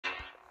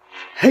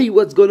Hey,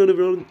 what's going on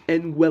everyone,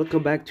 and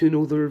welcome back to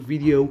another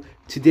video.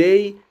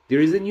 Today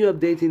there is a new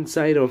update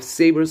inside of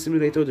Saber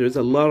Simulator. There's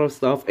a lot of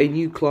stuff, a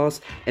new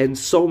class, and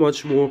so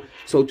much more.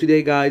 So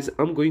today guys,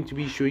 I'm going to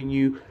be showing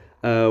you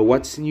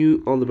what's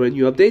new on the brand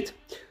new update.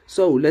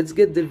 So let's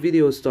get the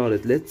video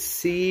started. Let's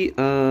see.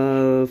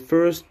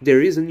 First,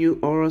 there is a new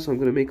aura, so I'm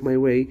gonna make my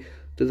way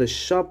to the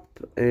shop,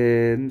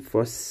 and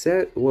for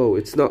set, whoa,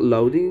 it's not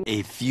loading.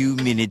 A few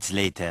minutes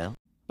later.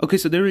 Okay,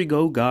 so there we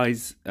go,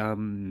 guys.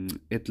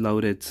 It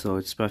loaded, so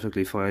it's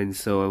perfectly fine.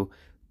 So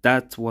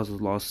that was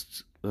the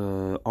last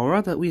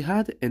aura that we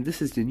had, and this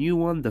is the new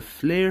one, the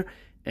flare,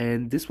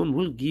 and this one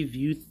will give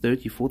you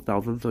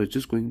 34,000. So it's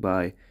just going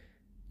by,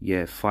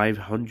 yeah,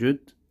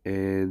 500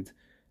 and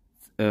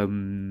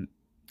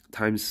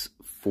times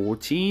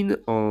 14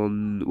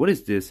 on what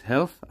is this,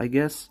 health, I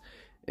guess,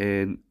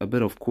 and a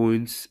bit of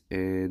coins,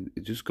 and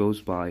it just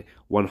goes by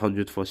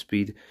 100 for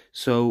speed.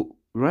 So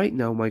right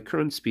now my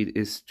current speed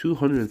is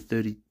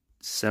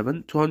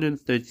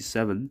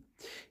 237.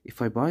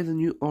 If I buy the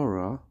new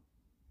aura,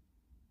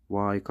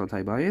 why can't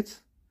I buy it?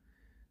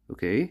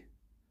 Okay,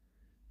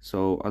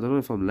 so I don't know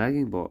if I'm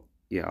lagging, but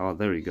yeah, oh,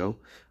 there we go.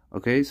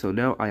 Okay, so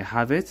now I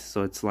have it.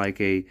 So it's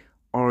like a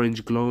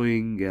orange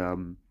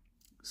glowing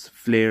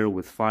flare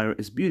with fire.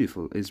 It's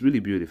beautiful. It's really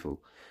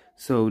beautiful.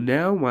 So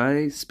now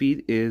my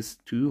speed is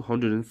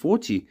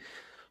 240.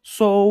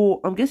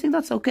 So I'm guessing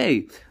that's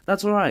okay.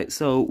 That's alright.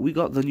 So we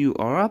got the new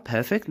aura.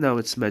 Perfect. Now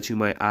it's matching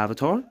my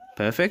avatar.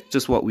 Perfect.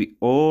 Just what we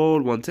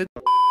all wanted.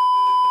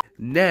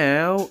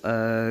 Now,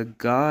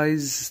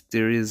 guys,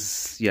 there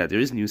is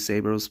new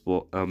Sabers,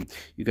 but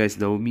you guys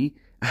know me.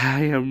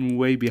 I am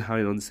way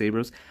behind on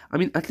Sabers. I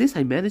mean, at least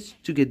I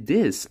managed to get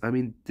this. I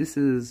mean,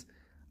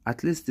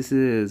 at least this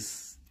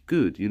is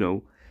good, you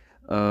know.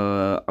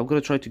 I'm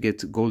gonna try to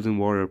get Golden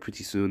Warrior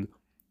pretty soon.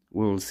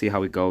 We'll see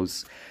how it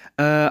goes.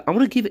 I want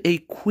to give a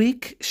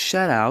quick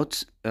shout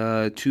out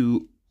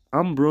to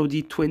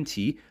Brody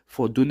 20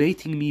 for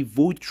donating me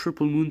Void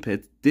Triple Moon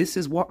Pet. This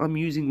is what I'm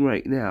using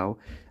right now.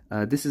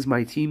 This is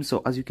my team.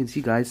 So as you can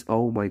see, guys,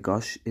 oh my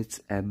gosh, it's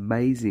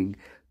amazing.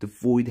 The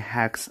Void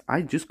hacks,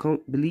 I just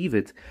can't believe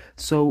it.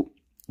 So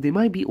they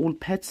might be all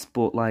pets,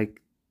 but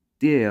like,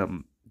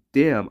 damn,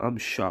 I'm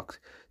shocked.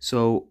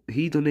 So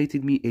he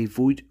donated me a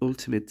Void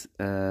Ultimate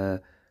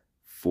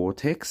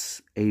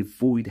Vortex, a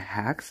Void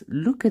hacks.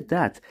 Look at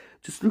that.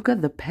 Just look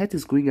at the pet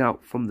is going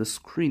out from the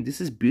screen. This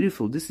is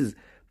beautiful. This is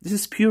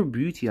pure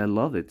beauty. I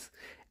love it.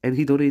 And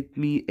he donated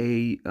me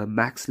a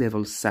max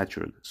level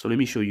Saturn. So let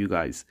me show you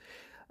guys.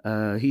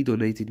 He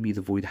donated me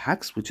the Void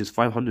hacks, which is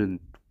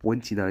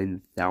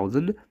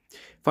 529,000,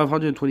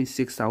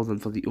 526,000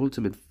 for the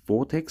Ultimate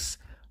Vortex,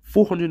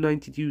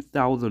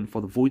 492,000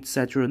 for the Void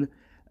Saturn,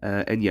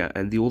 and yeah,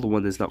 and the other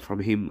one is not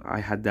from him. I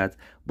had that,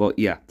 but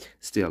yeah,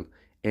 still.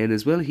 And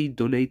as well, he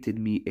donated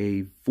me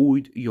a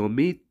Void Your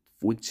Mate,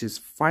 which is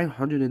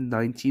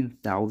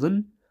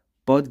 519,000.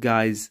 But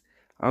guys,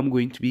 I'm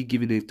going to be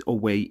giving it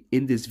away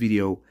in this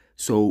video.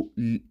 So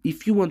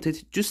if you want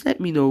it, just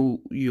let me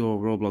know your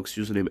Roblox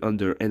username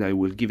under, and I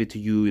will give it to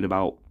you in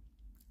about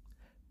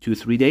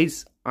 2-3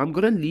 days. I'm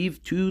gonna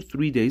leave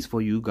 2-3 days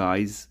for you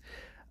guys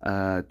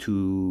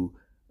to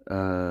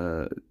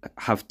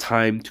have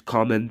time to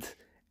comment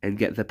and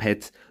get the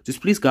pet.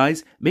 Just please,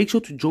 guys, make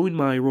sure to join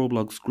my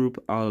Roblox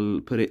group. I'll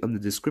put it on the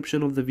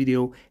description of the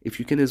video. If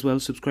you can as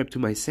well subscribe to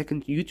my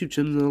second YouTube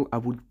channel, I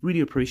would really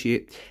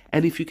appreciate.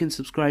 And if you can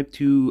subscribe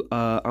to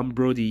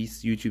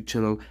Brody's YouTube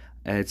channel,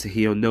 it's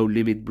here, No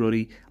Limit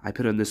Brody. I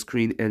put it on the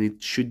screen, and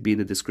it should be in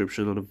the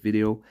description of the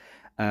video,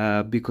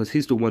 because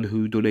he's the one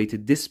who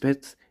donated this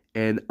pet,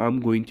 and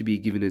I'm going to be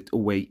giving it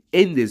away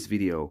in this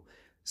video.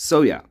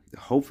 So yeah,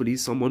 hopefully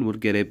someone will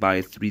get it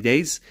by 3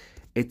 days.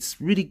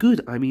 It's really good.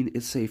 I mean,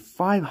 it's a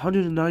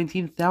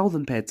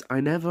 519,000 pet.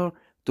 I never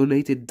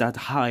donated that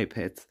high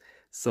pet.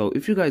 So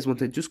if you guys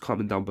want it, just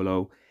comment down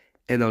below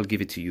and I'll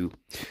give it to you.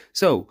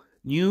 So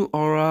new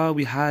aura,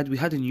 we had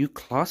a new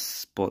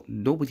class, but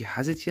nobody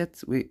has it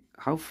yet. Wait,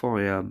 how far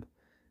I am?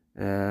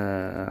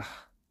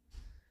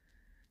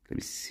 Let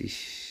me see.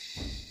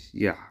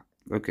 Yeah,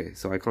 okay,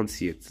 so I can't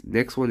see it.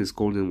 Next one is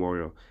Golden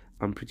Warrior.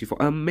 I'm pretty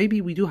far.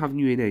 Maybe we do have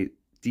new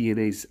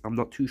DNAs. I'm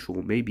not too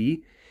sure.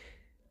 Maybe.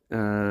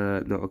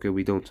 No, okay,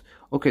 we don't.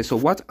 Okay, so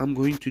what I'm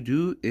going to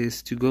do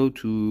is to go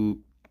to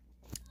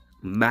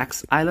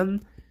Max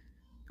Island,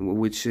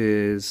 which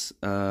is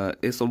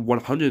it's on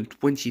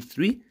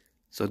 123.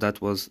 So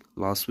that was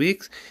last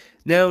week.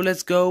 Now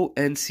let's go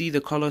and see the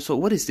color. So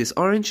what is this?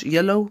 Orange,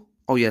 yellow?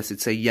 Oh yes,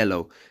 it's a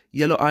yellow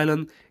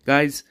island,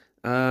 guys.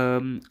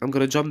 I'm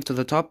gonna jump to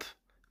the top.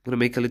 I'm gonna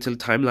make a little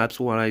time lapse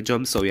while I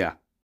jump. So yeah.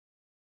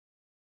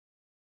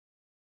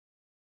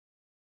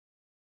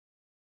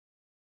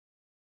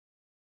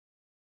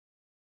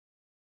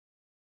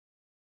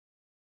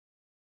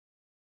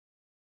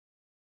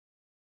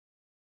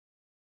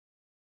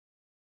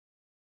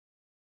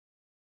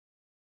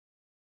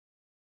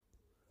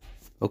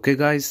 Okay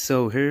guys,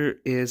 so here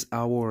is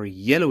our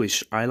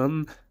yellowish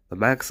island, the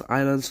Max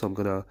Island. So I'm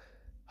gonna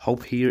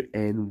hop here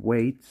and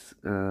wait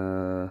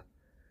for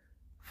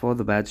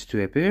the badge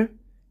to appear.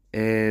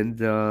 And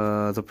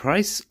the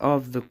price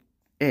of the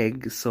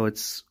egg, so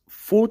it's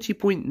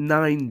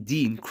 40.9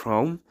 Dean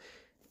crown.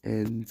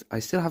 And I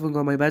still haven't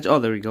got my badge. Oh,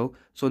 there we go.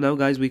 So now,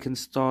 guys, we can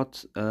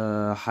start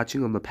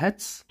hatching on the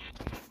pets.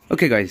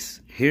 Okay,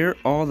 guys, here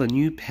are the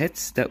new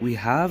pets that we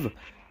have.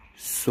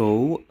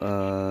 So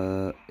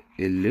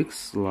it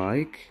looks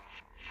like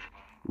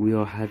we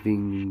are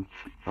having,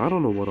 I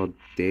don't know what are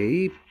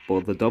they,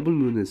 but the double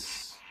moon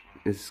is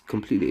a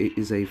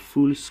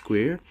full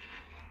square.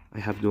 I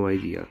have no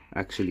idea,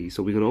 actually.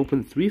 So we're gonna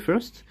open 3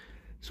 first,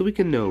 so we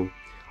can know.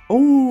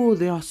 Oh,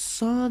 they are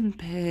sun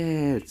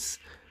pets.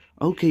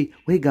 Okay,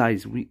 wait,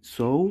 guys. We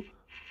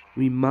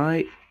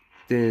might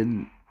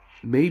then,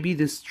 maybe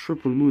this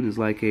triple moon is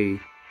like a,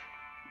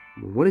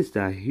 what is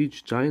that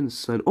huge giant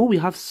sun? Oh, we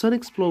have sun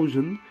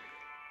explosion.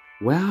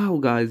 Wow,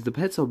 guys, the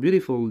pets are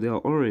beautiful. They are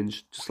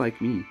orange, just like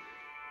me.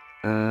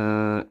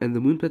 And the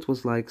moon pet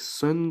was like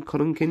sun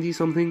cotton candy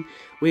something.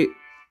 Wait,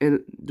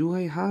 and do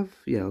I have?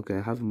 Yeah, okay,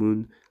 I have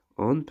moon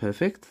on.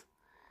 Perfect.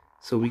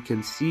 So we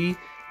can see.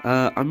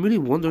 I'm really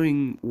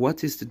wondering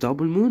what is the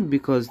double moon,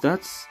 because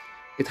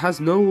it has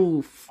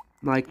no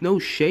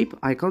shape.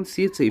 I can't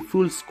see it's a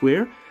full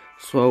square.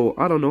 So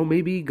I don't know,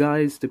 maybe,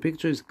 guys, the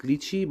picture is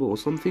glitchy or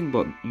something,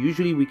 but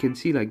usually we can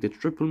see like the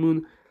triple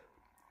moon.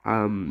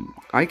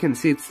 I can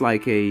see it's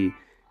like a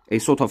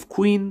sort of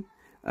queen,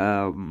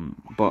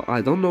 but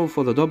I don't know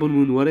for the double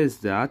moon what is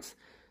that.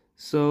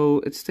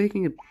 So it's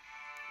taking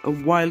a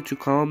while to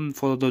come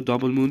for the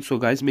double moon. So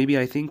guys, maybe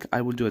I think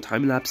I will do a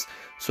time lapse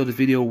so the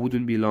video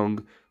wouldn't be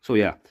long. So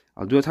yeah,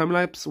 I'll do a time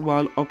lapse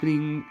while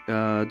opening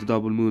the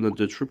double moon and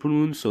the triple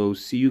moon. So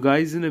see you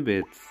guys in a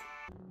bit.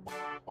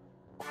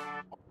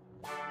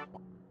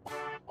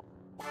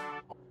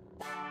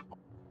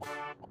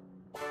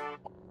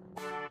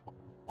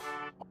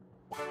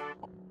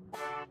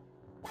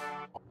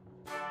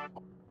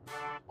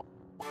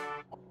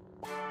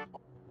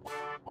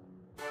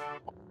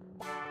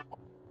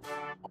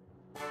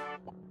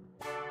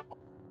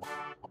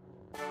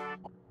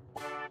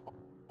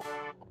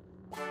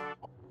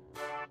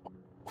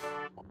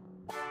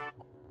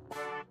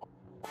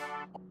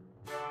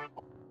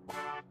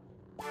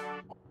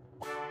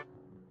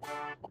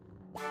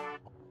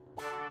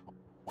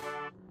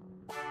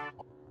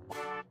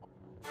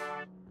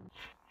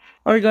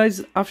 Alright,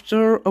 guys,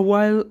 after a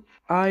while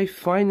I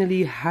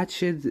finally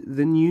hatched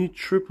the new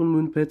triple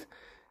moon pet,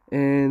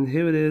 and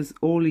here it is,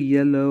 all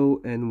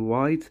yellow and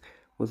white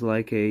with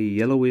like a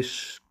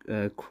yellowish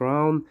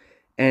crown.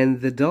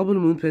 And the double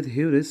moon pet,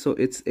 here it is, so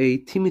it's a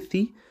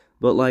Timothy,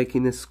 but like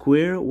in a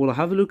square. We'll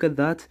have a look at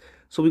that.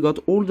 So we got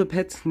all the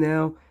pets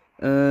now.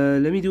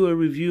 Let me do a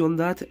review on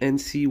that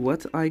and see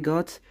what I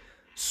got.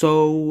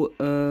 So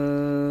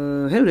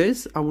here it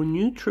is, our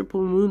new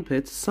triple moon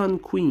pet, Sun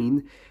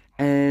Queen.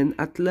 And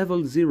at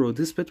level 0,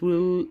 this pet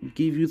will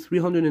give you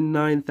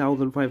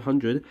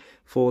 309,500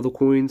 for the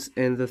coins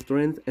and the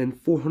strength, and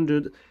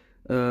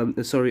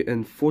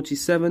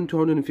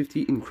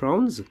 47,250 in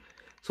crowns.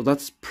 So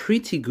that's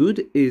pretty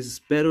good.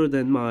 Is better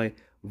than my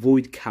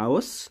Void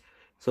Chaos.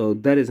 So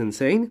that is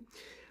insane.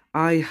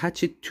 I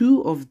hatched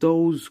 2 of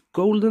those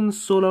golden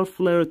solar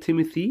flare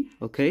Timothy.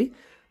 Okay,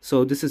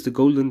 so this is the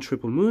golden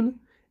triple moon.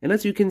 And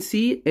as you can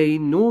see, a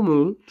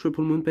normal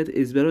triple moon pet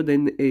is better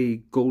than a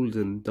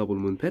golden double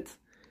moon pet.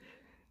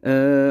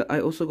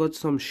 I also got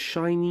some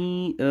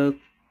shiny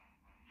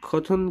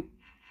cotton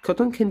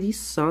candy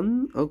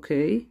sun.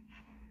 Okay.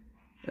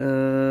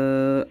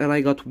 And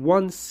I got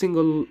one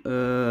single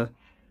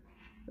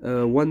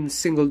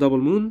double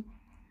moon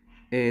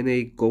and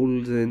a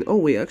golden. Oh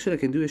wait, actually I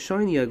can do a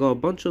shiny. I got a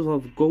bunch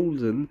of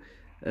golden,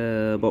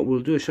 but we'll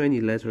do a shiny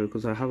later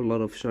because I have a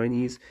lot of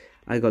shinies.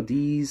 I got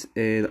these,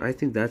 and I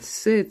think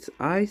that's it.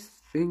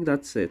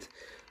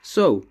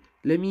 So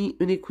let me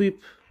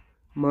unequip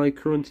my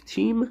current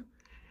team.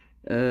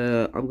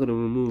 I'm gonna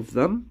remove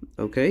them,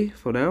 okay,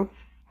 for now.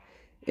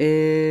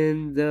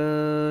 And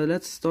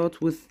let's start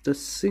with the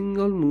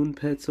single moon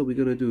pet. So we're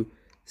gonna do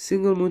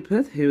single moon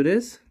pet. Here it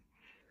is.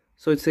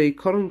 So it's a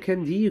cotton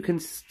candy. You can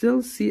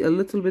still see a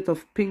little bit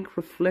of pink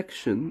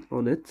reflection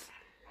on it.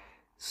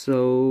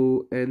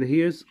 So, and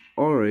here's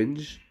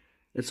orange.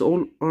 It's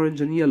all orange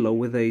and yellow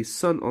with a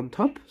sun on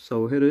top.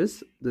 So here it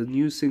is, the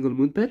new single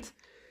moon pet.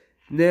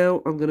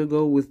 Now I'm gonna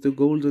go with the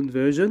golden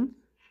version.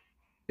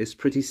 It's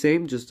pretty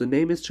same, just the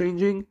name is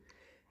changing.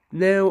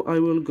 Now I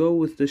will go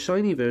with the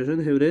shiny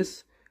version. Here it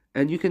is.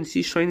 And you can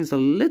see shiny is a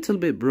little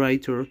bit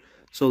brighter.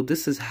 So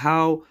this is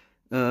how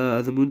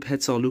the moon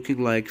pets are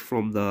looking like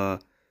from the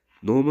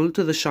normal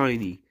to the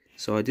shiny.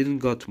 So I didn't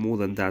got more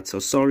than that. So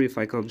sorry if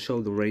I can't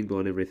show the rainbow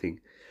and everything.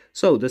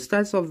 So the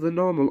stats of the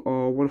normal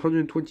are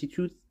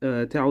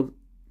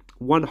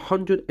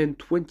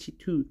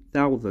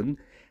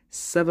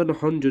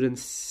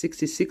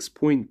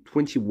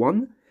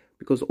 122,766.21.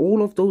 Because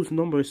all of those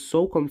numbers are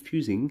so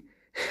confusing,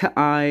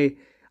 I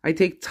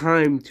take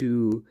time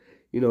to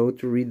to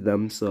read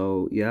them.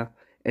 So yeah,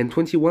 and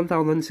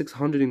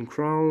 21,600 in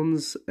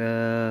crowns.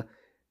 For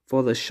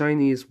the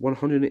shiny is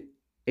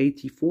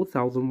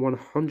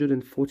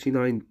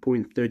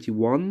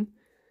 184,149.31.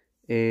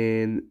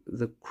 and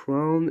the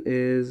crown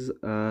is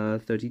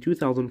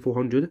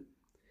 32,400,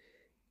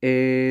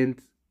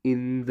 and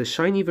in the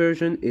shiny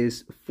version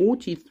is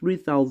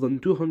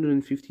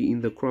 43,250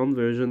 in the crown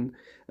version,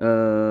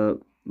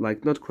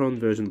 like not crown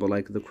version but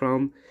like the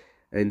crown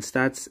and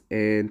stats,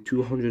 and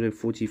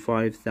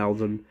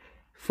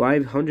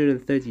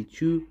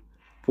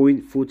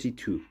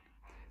 245,532.42.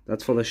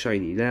 that's for the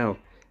shiny. Now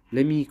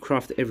let me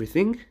craft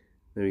everything.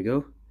 There we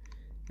go,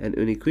 and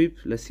unequip.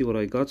 Let's see what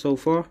I got so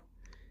far.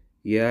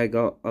 Yeah, I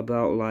got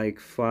about like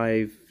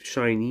 5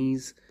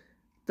 shinies.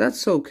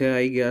 That's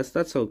okay, I guess.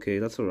 That's okay.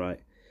 That's alright.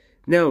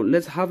 Now,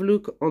 let's have a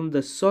look on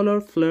the Solar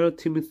Flare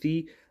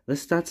Timothy. The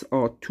stats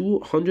are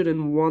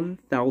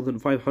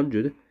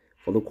 201,500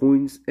 for the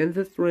coins and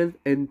the strength,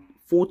 and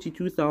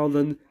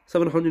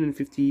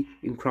 42,750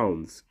 in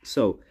crowns.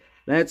 So,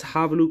 let's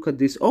have a look at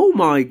this. Oh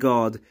my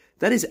god!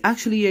 That is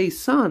actually a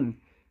sun!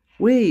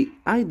 Wait,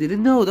 I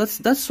didn't know.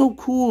 That's so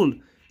cool.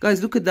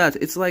 Guys, look at that.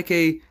 It's like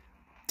a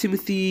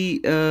Timothy,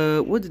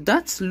 what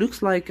that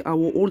looks like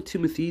our old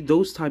Timothy,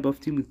 those type of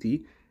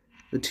Timothy,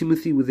 the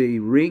Timothy with a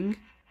ring.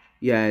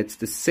 Yeah, it's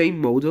the same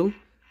model,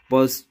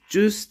 but it's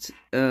just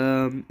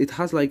it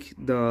has like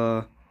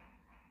the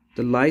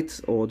light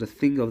or the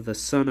thing of the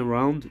sun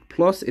around,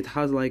 plus it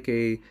has like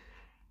a,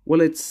 well,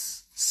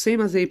 it's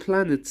same as a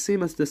planet,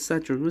 same as the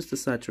Saturn. Where's the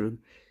Saturn?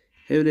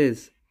 Here it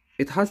is.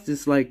 It has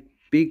this like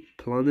big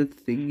planet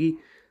thingy,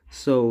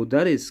 so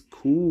that is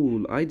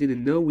cool. I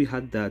didn't know we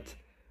had that.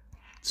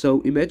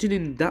 So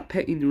imagining that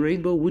pet in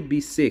rainbow would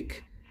be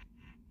sick.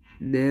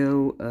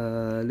 Now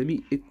let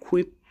me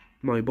equip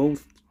my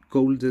both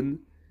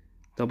golden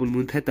double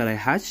moon pet that I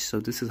hatched. So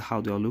this is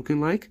how they are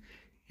looking like.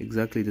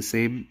 Exactly the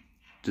same,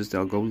 just they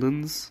are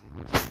goldens.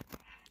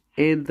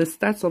 And the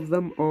stats of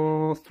them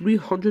are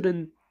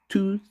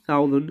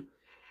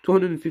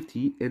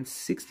 302,250 and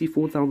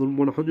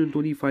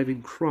 64,125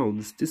 in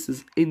crowns. This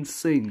is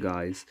insane,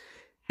 guys.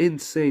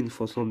 Insane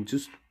for some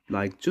just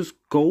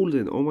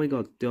golden. Oh my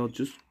god, they are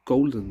just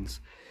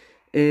goldens.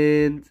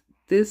 And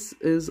this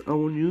is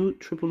our new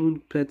triple moon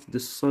pet, the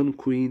Sun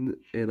Queen,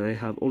 and I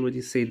have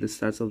already said the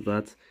stats of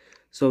that.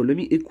 So let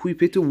me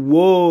equip it.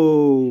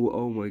 Whoa,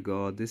 oh my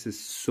god, this is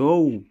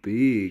so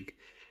big,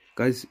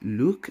 guys.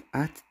 Look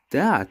at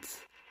that.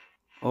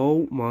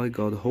 Oh my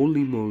god,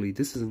 holy moly,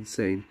 this is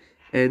insane.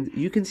 And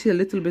you can see a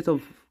little bit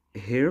of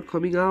hair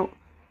coming out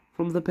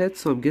from the pet,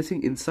 so I'm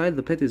guessing inside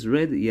the pet is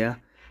red. Yeah,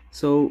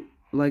 so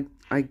like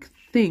I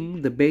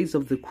think the base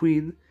of the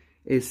queen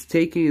is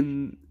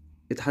taken,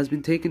 it has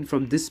been taken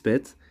from this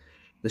pet,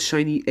 the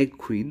shiny egg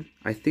queen.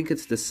 I think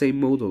it's the same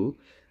model,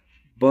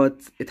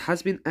 but it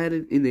has been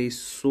added in a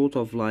sort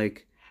of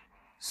like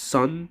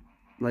sun,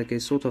 like a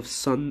sort of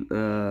sun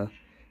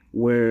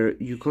where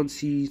you can't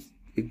see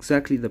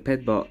exactly the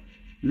pet, but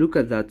look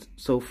at that.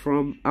 So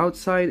from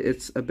outside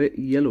it's a bit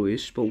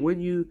yellowish, but when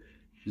you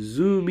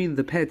zoom in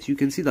the pet, you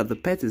can see that the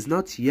pet is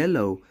not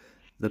yellow.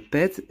 The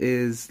pet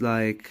is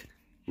like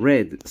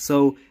red.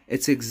 So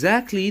it's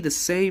exactly the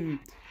same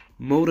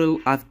model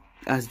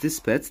as this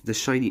pet, the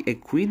shiny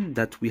egg queen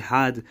that we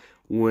had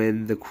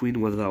when the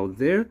queen was out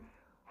there,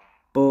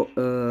 but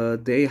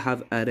they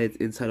have added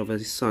inside of a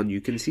sun.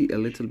 You can see a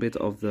little bit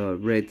of the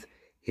red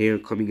hair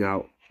coming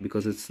out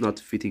because it's not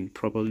fitting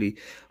properly.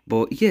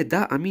 But yeah,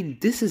 that, I mean,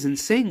 this is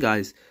insane,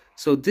 guys.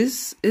 So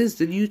this is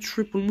the new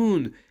triple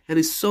moon, and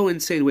it's so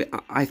insane. Wait,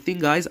 I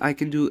think, guys, I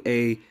can do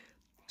a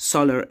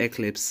solar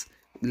eclipse.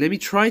 Let me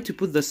try to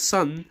put the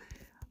sun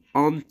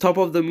on top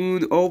of the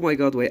moon. Oh my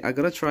god, wait, I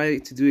gotta try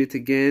to do it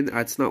again.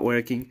 It's not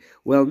working.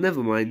 Well,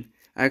 never mind.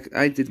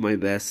 I did my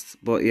best,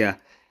 but yeah.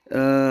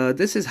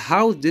 This is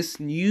how this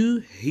new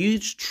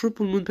huge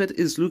triple moon pet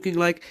is looking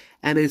like,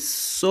 and it's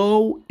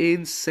so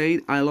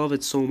insane. I love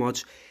it so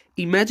much.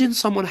 Imagine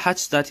someone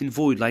hatched that in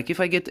Void. Like if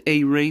I get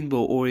a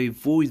rainbow or a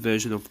Void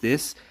version of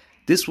this,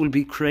 this will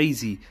be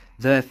crazy.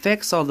 The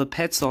effects of the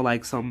pets are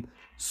like some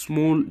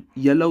small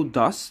yellow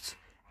dust,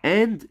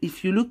 and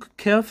if you look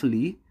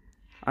carefully,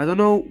 I don't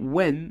know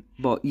when,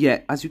 but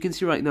yeah, as you can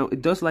see right now,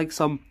 it does like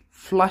some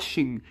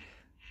flashing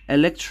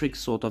electric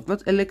sort of,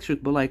 not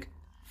electric, but like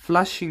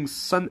flashing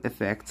sun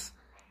effects.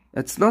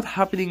 It's not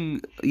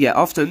happening, yeah,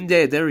 often.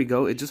 There we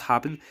go, it just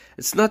happened.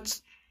 It's not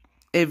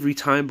every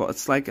time, but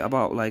it's like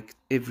about like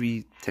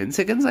every 10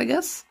 seconds, I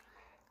guess.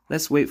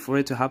 Let's wait for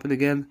it to happen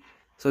again.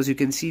 So as you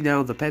can see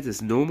now, the pet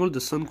is normal,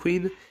 the Sun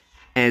Queen,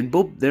 and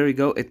boop, there we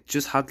go, it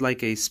just had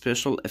like a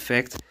special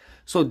effect.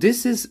 So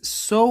this is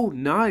so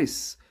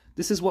nice.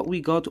 This is what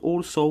we got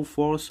all so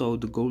far. So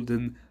the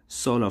golden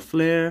solar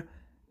flare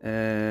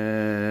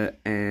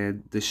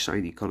and the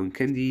shiny cotton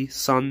candy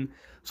sun.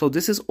 So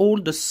this is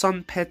all the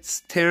sun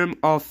pets term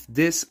of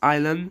this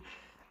island.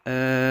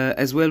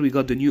 As well, we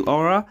got the new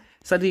aura.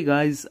 Sadly,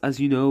 guys, as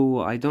you know,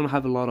 I don't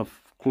have a lot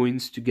of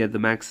coins to get the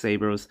max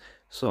sabers,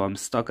 so I'm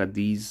stuck at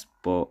these,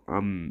 but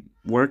I'm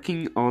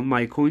working on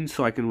my coins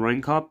so I can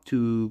rank up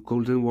to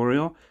golden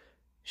warrior.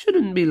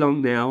 Shouldn't be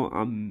long now.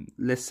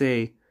 Let's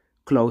say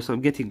close. I'm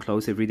getting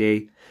close every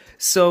day.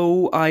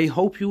 So I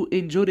hope you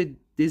enjoyed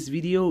this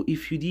video.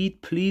 If you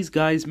did, please,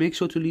 guys, make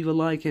sure to leave a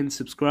like and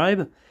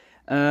subscribe.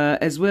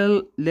 As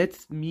well,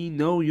 let me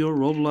know your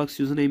Roblox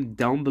username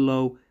down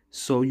below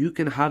so you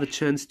can have a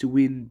chance to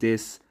win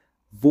this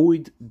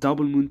Void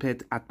Double Moon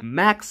Pet at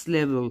max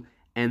level,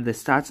 and the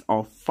stats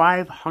are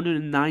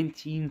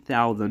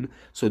 519,000,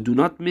 so do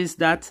not miss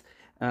that.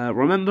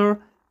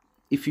 Remember,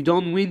 if you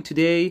don't win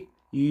today,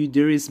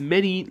 there is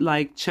many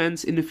like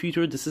chance in the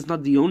future. This is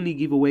not the only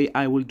giveaway.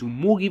 I will do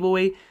more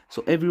giveaway,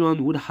 so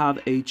everyone would have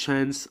a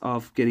chance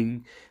of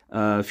getting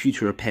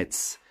future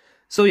pets.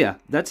 So yeah,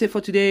 that's it for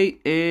today,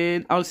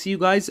 and I'll see you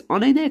guys on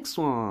the next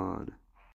one.